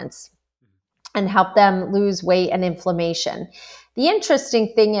tolerance and help them lose weight and inflammation. The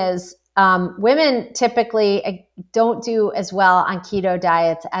interesting thing is women typically don't do as well on keto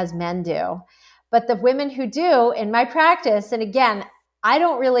diets as men do. But the women who do in my practice, and again, I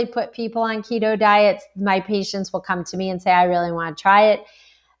don't really put people on keto diets. My patients will come to me and say, I really want to try it.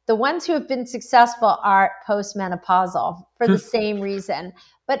 The ones who have been successful are postmenopausal for the same reason,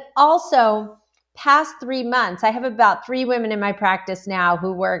 but also past 3 months. I have about 3 women in my practice now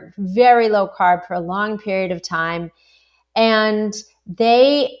who work very low carb for a long period of time, and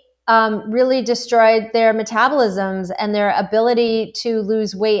they really destroyed their metabolisms and their ability to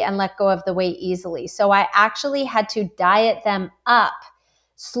lose weight and let go of the weight easily. So I actually had to diet them up,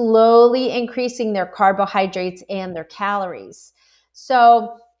 slowly increasing their carbohydrates and their calories.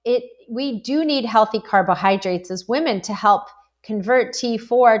 So we do need healthy carbohydrates as women to help convert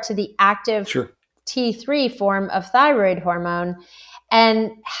T4 to the active T3 form of thyroid hormone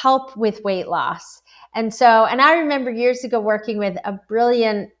and help with weight loss. And I remember years ago working with a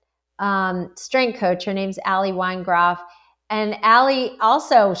brilliant strength coach. Her name's Allie Weingroff. And Allie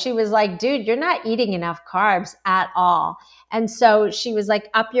also, she was like, dude, you're not eating enough carbs at all. And so she was like,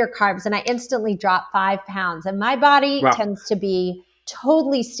 up your carbs. And I instantly dropped 5 pounds. And my body tends to be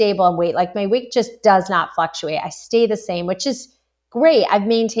totally stable in weight. Like my weight just does not fluctuate. I stay the same, which is great. I've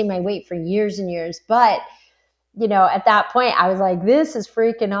maintained my weight for years and years. But, at that point, I was like, this is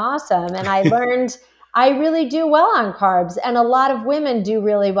freaking awesome. And I learned I really do well on carbs. And a lot of women do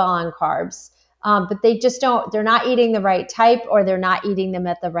really well on carbs. But they just they're not eating the right type, or they're not eating them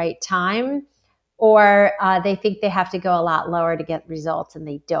at the right time, or they think they have to go a lot lower to get results, and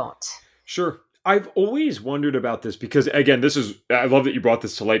they don't. Sure. I've always wondered about this because, again, I love that you brought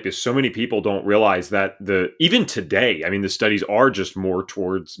this to light, because so many people don't realize that even today, I mean, the studies are just more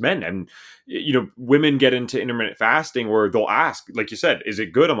towards men, and, women get into intermittent fasting where they'll ask, like you said, is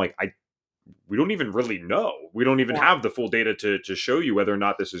it good? I'm like, we don't even really know. We don't even have the full data to show you whether or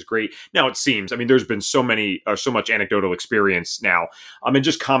not this is great. Now, it seems, I mean, there's been so much anecdotal experience now. And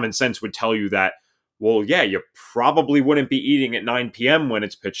just common sense would tell you that well, yeah, you probably wouldn't be eating at 9 p.m. when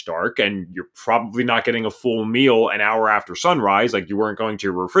it's pitch dark, and you're probably not getting a full meal an hour after sunrise, like you weren't going to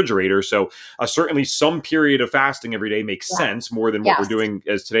your refrigerator. So certainly some period of fasting every day makes Yeah. sense more than what we're Yes. doing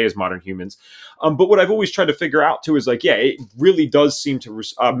as today as modern humans. But what I've always tried to figure out too is like, yeah, it really does seem to,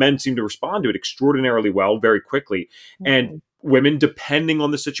 men seem to respond to it extraordinarily well, very quickly. And Mhm. women, depending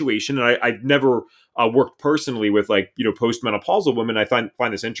on the situation, and I've never worked personally with like, postmenopausal women. I find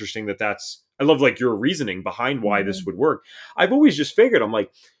this interesting I love like your reasoning behind why this Mhm. would work. I've always just figured, I'm like,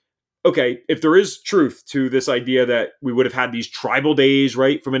 okay, if there is truth to this idea that we would have had these tribal days,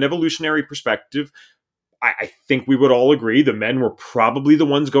 right? From an evolutionary perspective, I think we would all agree the men were probably the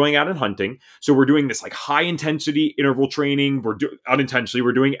ones going out and hunting. So we're doing this like high intensity interval training. Unintentionally,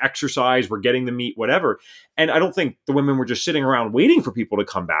 we're doing exercise. We're getting the meat, whatever. And I don't think the women were just sitting around waiting for people to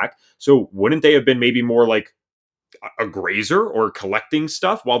come back. So wouldn't they have been maybe more like a grazer or collecting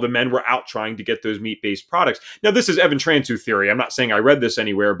stuff while the men were out trying to get those meat-based products? Now, this is Evan Transu theory. I'm not saying I read this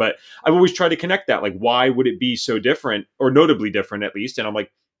anywhere, but I've always tried to connect that. Like, why would it be so different, or notably different at least? And I'm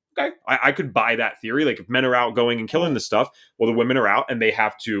like, okay, I could buy that theory. Like, if men are out going and killing Right. the stuff, well, the women are out and they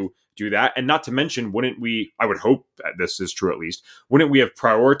have to do that. And not to mention, wouldn't we, I would hope that this is true at least, wouldn't we have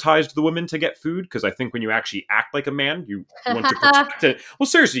prioritized the women to get food? Because I think when you actually act like a man, you want to protect it. Well,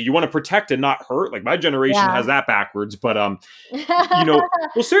 seriously, you want to protect and not hurt. Like my generation has Yeah. that backwards, but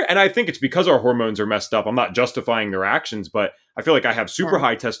well, sir, and I think it's because our hormones are messed up. I'm not justifying their actions, but I feel like I have super Yeah.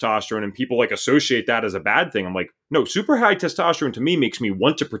 high testosterone, and people like associate that as a bad thing. I'm like, no, super high testosterone to me makes me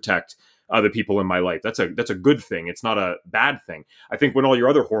want to protect the people in my life. That's a good thing. It's not a bad thing. I think when all your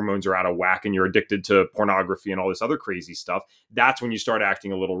other hormones are out of whack and you're addicted to pornography and all this other crazy stuff, that's when you start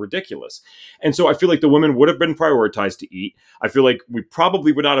acting a little ridiculous. And so I feel like the women would have been prioritized to eat. I feel like we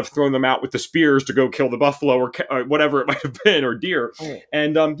probably would not have thrown them out with the spears to go kill the buffalo or whatever it might have been, or deer. Right.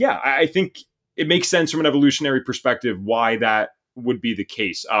 And I think it makes sense from an evolutionary perspective why that would be the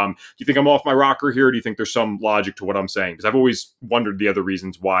case. Do you think I'm off my rocker here? Or do you think there's some logic to what I'm saying? Because I've always wondered the other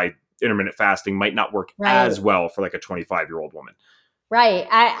reasons why intermittent fasting might not work Right. as well for like a 25-year-old woman. Right.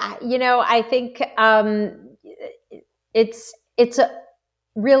 I think it's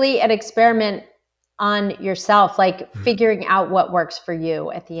really an experiment on yourself, like figuring out what works for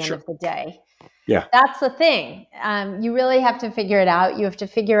you at the end Sure. of the day. Yeah. That's the thing. You really have to figure it out. You have to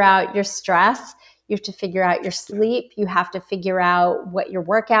figure out your stress. You have to figure out your sleep. You have to figure out what your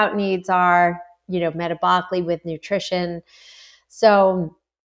workout needs are, metabolically with nutrition. So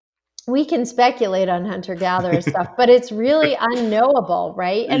we can speculate on hunter-gatherer stuff, but it's really unknowable,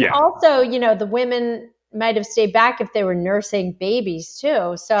 right? And Yeah. also, the women might have stayed back if they were nursing babies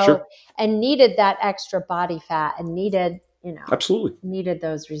too. So, Sure. and needed that extra body fat and needed, Absolutely. needed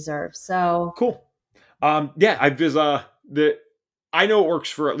those reserves. So, Cool. Yeah, I know it works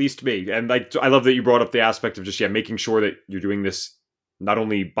for at least me. And like, I love that you brought up the aspect of just, making sure that you're doing this not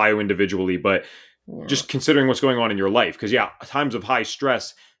only bio individually, but yeah. just considering what's going on in your life. Because times of high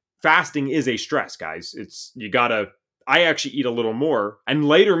stress, fasting is a stress, guys. I actually eat a little more and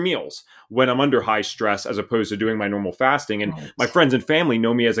later meals when I'm under high stress as opposed to doing my normal fasting. And Right. my friends and family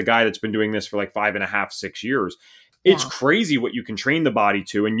know me as a guy that's been doing this for like 5.5, 6 years. It's Yeah. crazy what you can train the body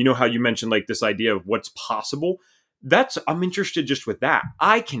to. And you know how you mentioned like this idea of what's possible? I'm interested just with that.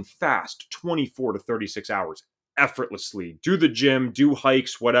 I can fast 24 to 36 hours effortlessly, do the gym, do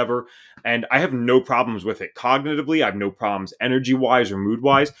hikes, whatever. And I have no problems with it cognitively. I have no problems energy wise or mood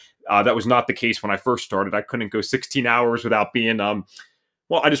wise. That was not the case when I first started. I couldn't go 16 hours without being,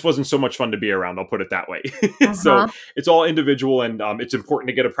 I just wasn't so much fun to be around. I'll put it that way. So Uh-huh. it's all individual, and it's important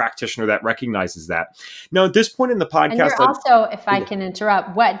to get a practitioner that recognizes that. Now, at this point in the And podcast, you're also, if I can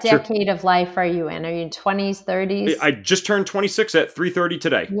interrupt, what Sure. decade of life are you in? Are you in 20s, 30s? I just turned 26 at 3:30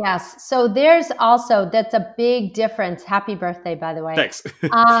 today. Yes. So that's a big difference. Happy birthday, by the way. Thanks.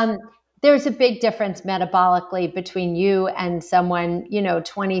 There's a big difference metabolically between you and someone,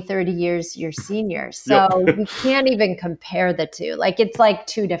 20, 30 years your senior. So Yep. you can't even compare the two. Like it's like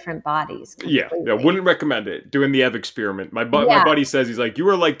two different bodies. Yeah, Completely. wouldn't recommend it. Doing the Ev experiment. My Yeah. buddy says, he's like, you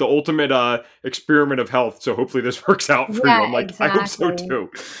are like the ultimate experiment of health. So hopefully this works out for you. Yeah, I'm like, I hope so exactly.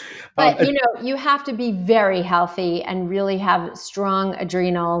 too. But you have to be very healthy and really have strong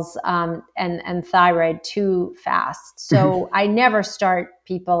adrenals and thyroid to fast. So I never start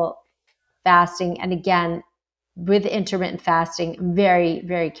people fasting. And again, with intermittent fasting, I'm very,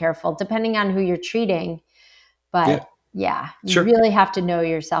 very careful, depending on who you're treating. But you Sure. really have to know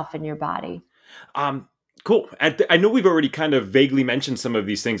yourself and your body. Cool. I know we've already kind of vaguely mentioned some of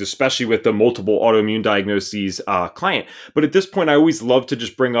these things, especially with the multiple autoimmune diagnoses client. But at this point, I always love to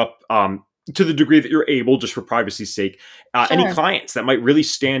just bring up, to the degree that you're able, just for privacy's sake, any Sure. clients that might really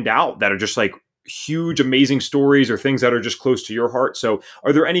stand out that are just like, huge, amazing stories or things that are just close to your heart. So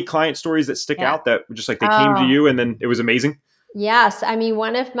are there any client stories that stick Yeah. out that just like they came to Oh, you and then it was amazing? yes. I mean,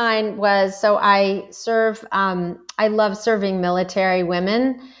 one of mine was, so I love serving military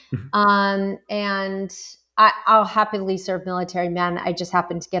women. Mhm. And I'll happily serve military men. I just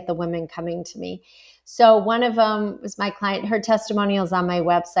happen to get the women coming to me. So one of them was my client. Her testimonial's on my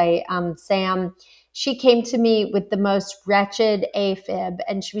website. Sam, she came to me with the most wretched AFib,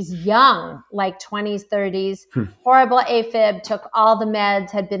 and she was young, like 20s, 30s, Hmm. horrible AFib, took all the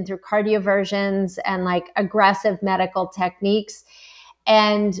meds, had been through cardioversions and like aggressive medical techniques.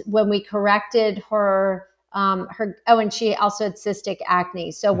 And when we corrected and she also had cystic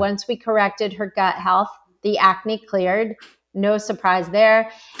acne. So once we corrected her gut health, the acne cleared. No surprise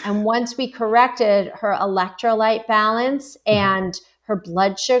there. And once we corrected her electrolyte balance and her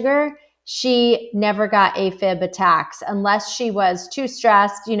blood sugar, she never got AFib attacks unless she was too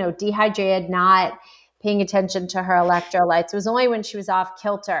stressed, dehydrated, not paying attention to her electrolytes. It was only when she was off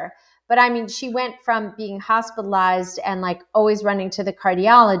kilter. But I mean, she went from being hospitalized and like always running to the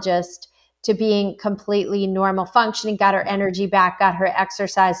cardiologist to being completely normal functioning, got her energy back, got her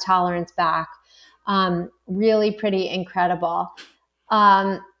exercise tolerance back. Really pretty incredible.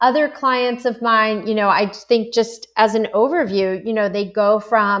 Other clients of mine, I think just as an overview, they go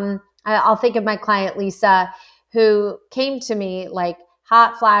from, I'll think of my client, Lisa, who came to me like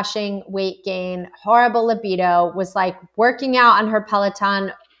hot flashing, weight gain, horrible libido, was like working out on her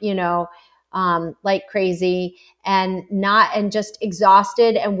Peloton, like crazy and just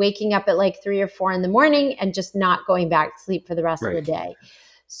exhausted and waking up at like 3 or 4 in the morning and just not going back to sleep for the rest of the Right. day.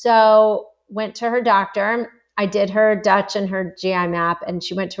 So went to her doctor. I did her Dutch and her GI map, and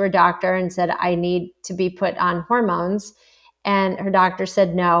she went to her doctor and said, I need to be put on hormones. And her doctor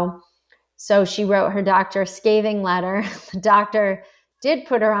said no. So she wrote her doctor a scathing letter. The doctor did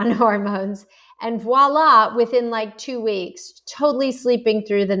put her on hormones. And voila, within like 2 weeks, totally sleeping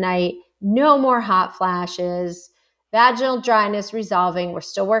through the night, no more hot flashes, vaginal dryness resolving. We're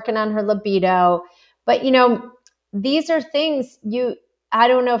still working on her libido. But, these are things I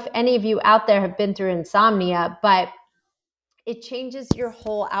don't know if any of you out there have been through insomnia, but it changes your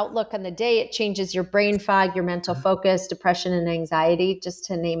whole outlook on the day. It changes your brain fog, your mental focus, depression and anxiety, just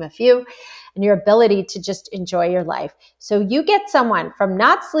to name a few, and your ability to just enjoy your life. So you get someone from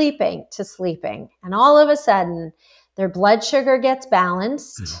not sleeping to sleeping, and all of a sudden their blood sugar gets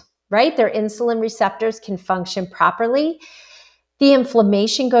balanced, right? Their insulin receptors can function properly. The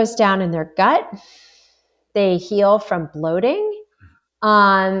inflammation goes down in their gut. They heal from bloating.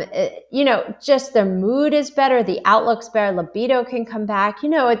 Just their mood is better, the outlook's better, libido can come back.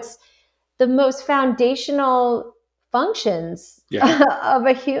 It's the most foundational functions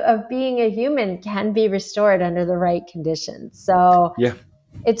of being a human can be restored under the right conditions. So Yeah.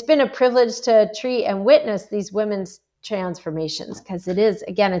 it's been a privilege to treat and witness these women's transformations because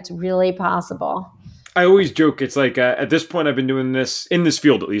it's really possible. I always joke. It's like at this point, I've been doing this in this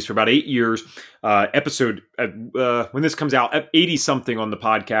field at least for about 8 years. Episode when this comes out, 80 something on the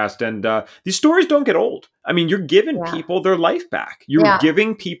podcast, and these stories don't get old. I mean, you're giving Yeah. people their life back. You're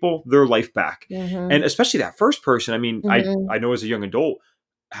giving people their life back, Mm-hmm. and especially that first person. I mean, Mm-hmm. I know as a young adult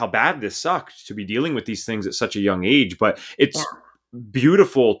how bad this sucked to be dealing with these things at such a young age, but it's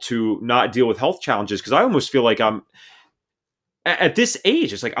beautiful to not deal with health challenges because I almost feel like I'm at this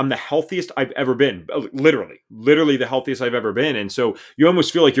age, it's like I'm the healthiest I've ever been. Literally the healthiest I've ever been. And so you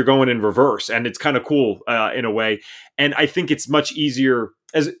almost feel like you're going in reverse, and it's kind of cool in a way. And I think it's much easier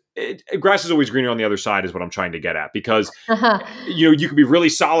grass is always greener on the other side is what I'm trying to get at, because you could be really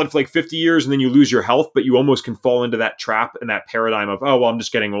solid for like 50 years and then you lose your health, but you almost can fall into that trap and that paradigm of, oh, well, I'm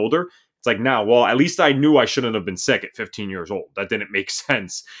just getting older. It's like, now, well, at least I knew I shouldn't have been sick at 15 years old. That didn't make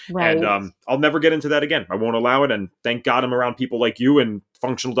sense. Right. And I'll never get into that again. I won't allow it. And thank God I'm around people like you and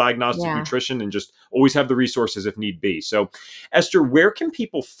functional diagnostic nutrition, and just always have the resources if need be. So, Esther, where can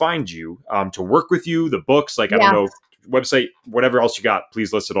people find you to work with you, the books, like, I don't know, website, whatever else you got,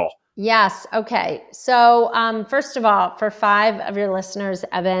 please list it all. Yes. Okay. So first of all, for 5 of your listeners,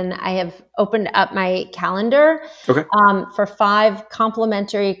 Evan, I have opened up my calendar for 5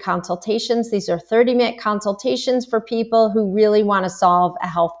 complimentary consultations. These are 30-minute consultations for people who really want to solve a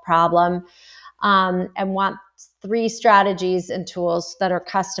health problem and want 3 strategies and tools that are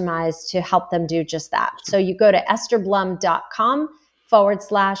customized to help them do just that. So you go to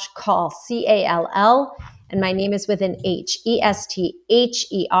estherblum.com/call, CALL. And my name is with an H, ESTHERBLUM.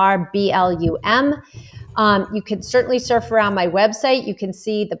 You can certainly surf around my website. You can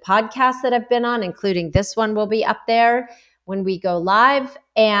see the podcasts that I've been on, including this one will be up there when we go live.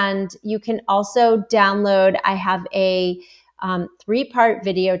 And you can also download, I have a 3-part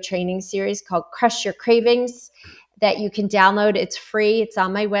video training series called Crush Your Cravings that you can download. It's free. It's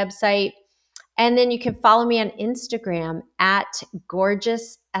on my website. And then you can follow me on Instagram at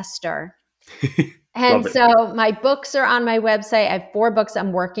Gorgeous Esther. And so my books are on my website. I have 4 books.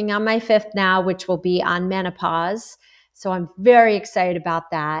 I'm working on my 5th now, which will be on menopause. So I'm very excited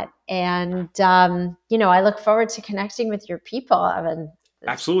about that. And, I look forward to connecting with your people, Evan.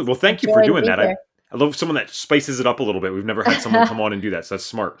 Absolutely. Well, thank you for doing that. I love someone that spices it up a little bit. We've never had someone come on and do that. So that's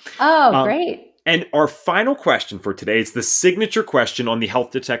smart. Oh, great. And our final question for today, it's the signature question on the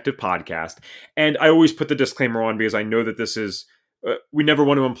Health Detective podcast. And I always put the disclaimer on because I know that this is, we never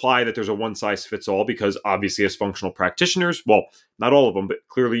want to imply that there's a one size fits all, because obviously as functional practitioners, well, not all of them, but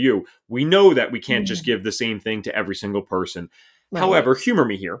clearly you, we know that we can't just give the same thing to every single person. Right. However, humor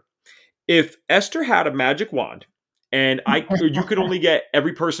me here. If Esther had a magic wand and you could only get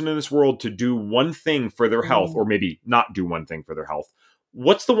every person in this world to do one thing for their health, or maybe not do one thing for their health,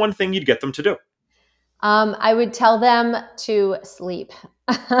 what's the one thing you'd get them to do? I would tell them to sleep.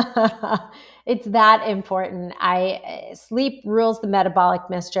 It's that important. Sleep rules the metabolic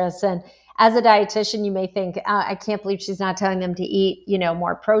mistress. And as a dietitian, you may think, I can't believe she's not telling them to eat,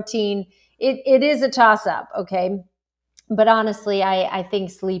 more protein. It is a toss-up, okay? But honestly, I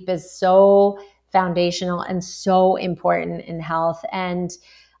think sleep is so foundational and so important in health. And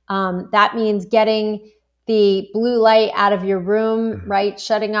that means getting the blue light out of your room, right?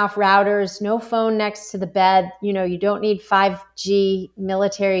 Shutting off routers, no phone next to the bed. You don't need 5G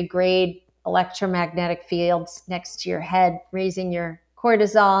military grade electromagnetic fields next to your head, raising your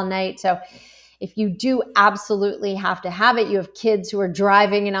cortisol all night. So if you do absolutely have to have it, you have kids who are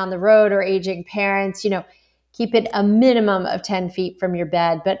driving and on the road, or aging parents, keep it a minimum of 10 feet from your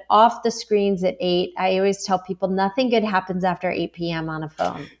bed, but off the screens at 8. I always tell people nothing good happens after 8 p.m. on a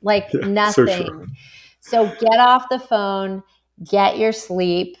phone, nothing. So get off the phone, get your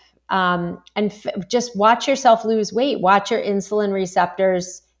sleep, and just watch yourself lose weight. Watch your insulin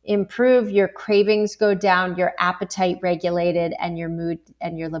receptors improve, your cravings go down, your appetite regulated, and your mood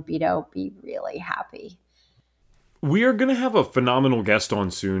and your libido be really happy. We are going to have a phenomenal guest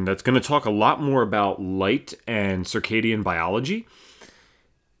on soon that's going to talk a lot more about light and circadian biology.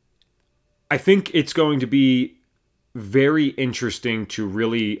 I think it's going to be very interesting to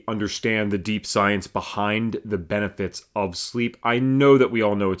really understand the deep science behind the benefits of sleep. I know that we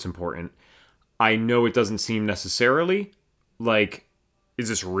all know it's important. I know it doesn't seem necessarily like, is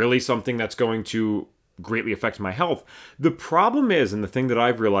this really something that's going to greatly affect my health? The problem is, and the thing that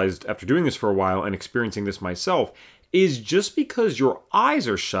I've realized after doing this for a while and experiencing this myself, is just because your eyes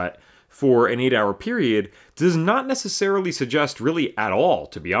are shut for an 8-hour period does not necessarily suggest really at all,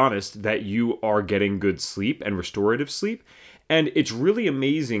 to be honest, that you are getting good sleep and restorative sleep. And it's really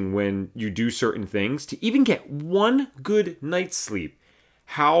amazing when you do certain things to even get one good night's sleep,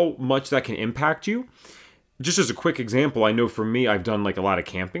 how much that can impact you. Just as a quick example, I know for me, I've done a lot of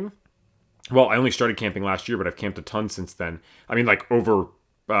camping. Well, I only started camping last year, but I've camped a ton since then. I mean, over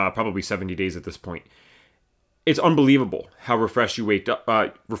probably 70 days at this point. It's unbelievable how refreshed you wake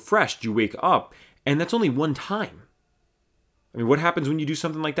up, and that's only one time. I mean, what happens when you do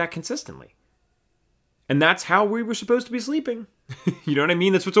something like that consistently? And that's how we were supposed to be sleeping. You know what I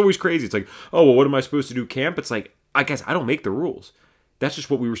mean? That's what's always crazy. It's like, oh, well, what am I supposed to do camp? It's like, I guess I don't make the rules. That's just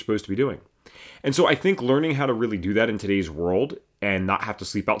what we were supposed to be doing. And so I think learning how to really do that in today's world and not have to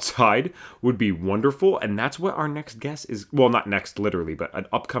sleep outside would be wonderful. And that's what our next guest is. Well, not next literally, but an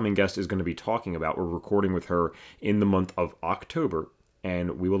upcoming guest is going to be talking about. We're recording with her in the month of October.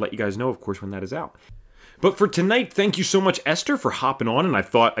 And we will let you guys know, of course, when that is out. But for tonight, thank you so much, Esther, for hopping on. And I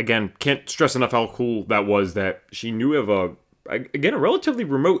thought, again, can't stress enough how cool that was that she knew of a relatively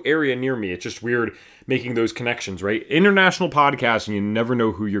remote area near me. It's just weird making those connections, right? International podcast, and you never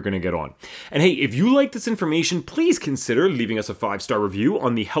know who you're going to get on. And hey, if you like this information, please consider leaving us a 5-star review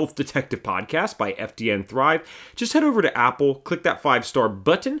on the Health Detective podcast by FDN Thrive. Just head over to Apple, click that 5-star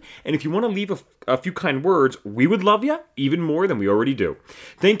button, and if you want to leave a few kind words, we would love you even more than we already do.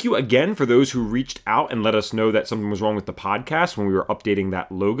 Thank you again for those who reached out and let us know that something was wrong with the podcast when we were updating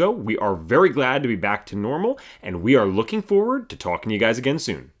that logo. We are very glad to be back to normal, and we are looking forward to talking to you guys again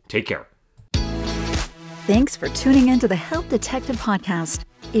soon. Take care. Thanks for tuning in to the Health Detective podcast.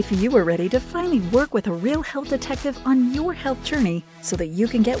 If you are ready to finally work with a real health detective on your health journey so that you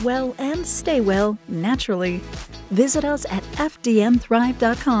can get well and stay well naturally, visit us at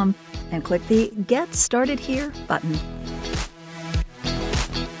fdmthrive.com and click the Get Started Here button.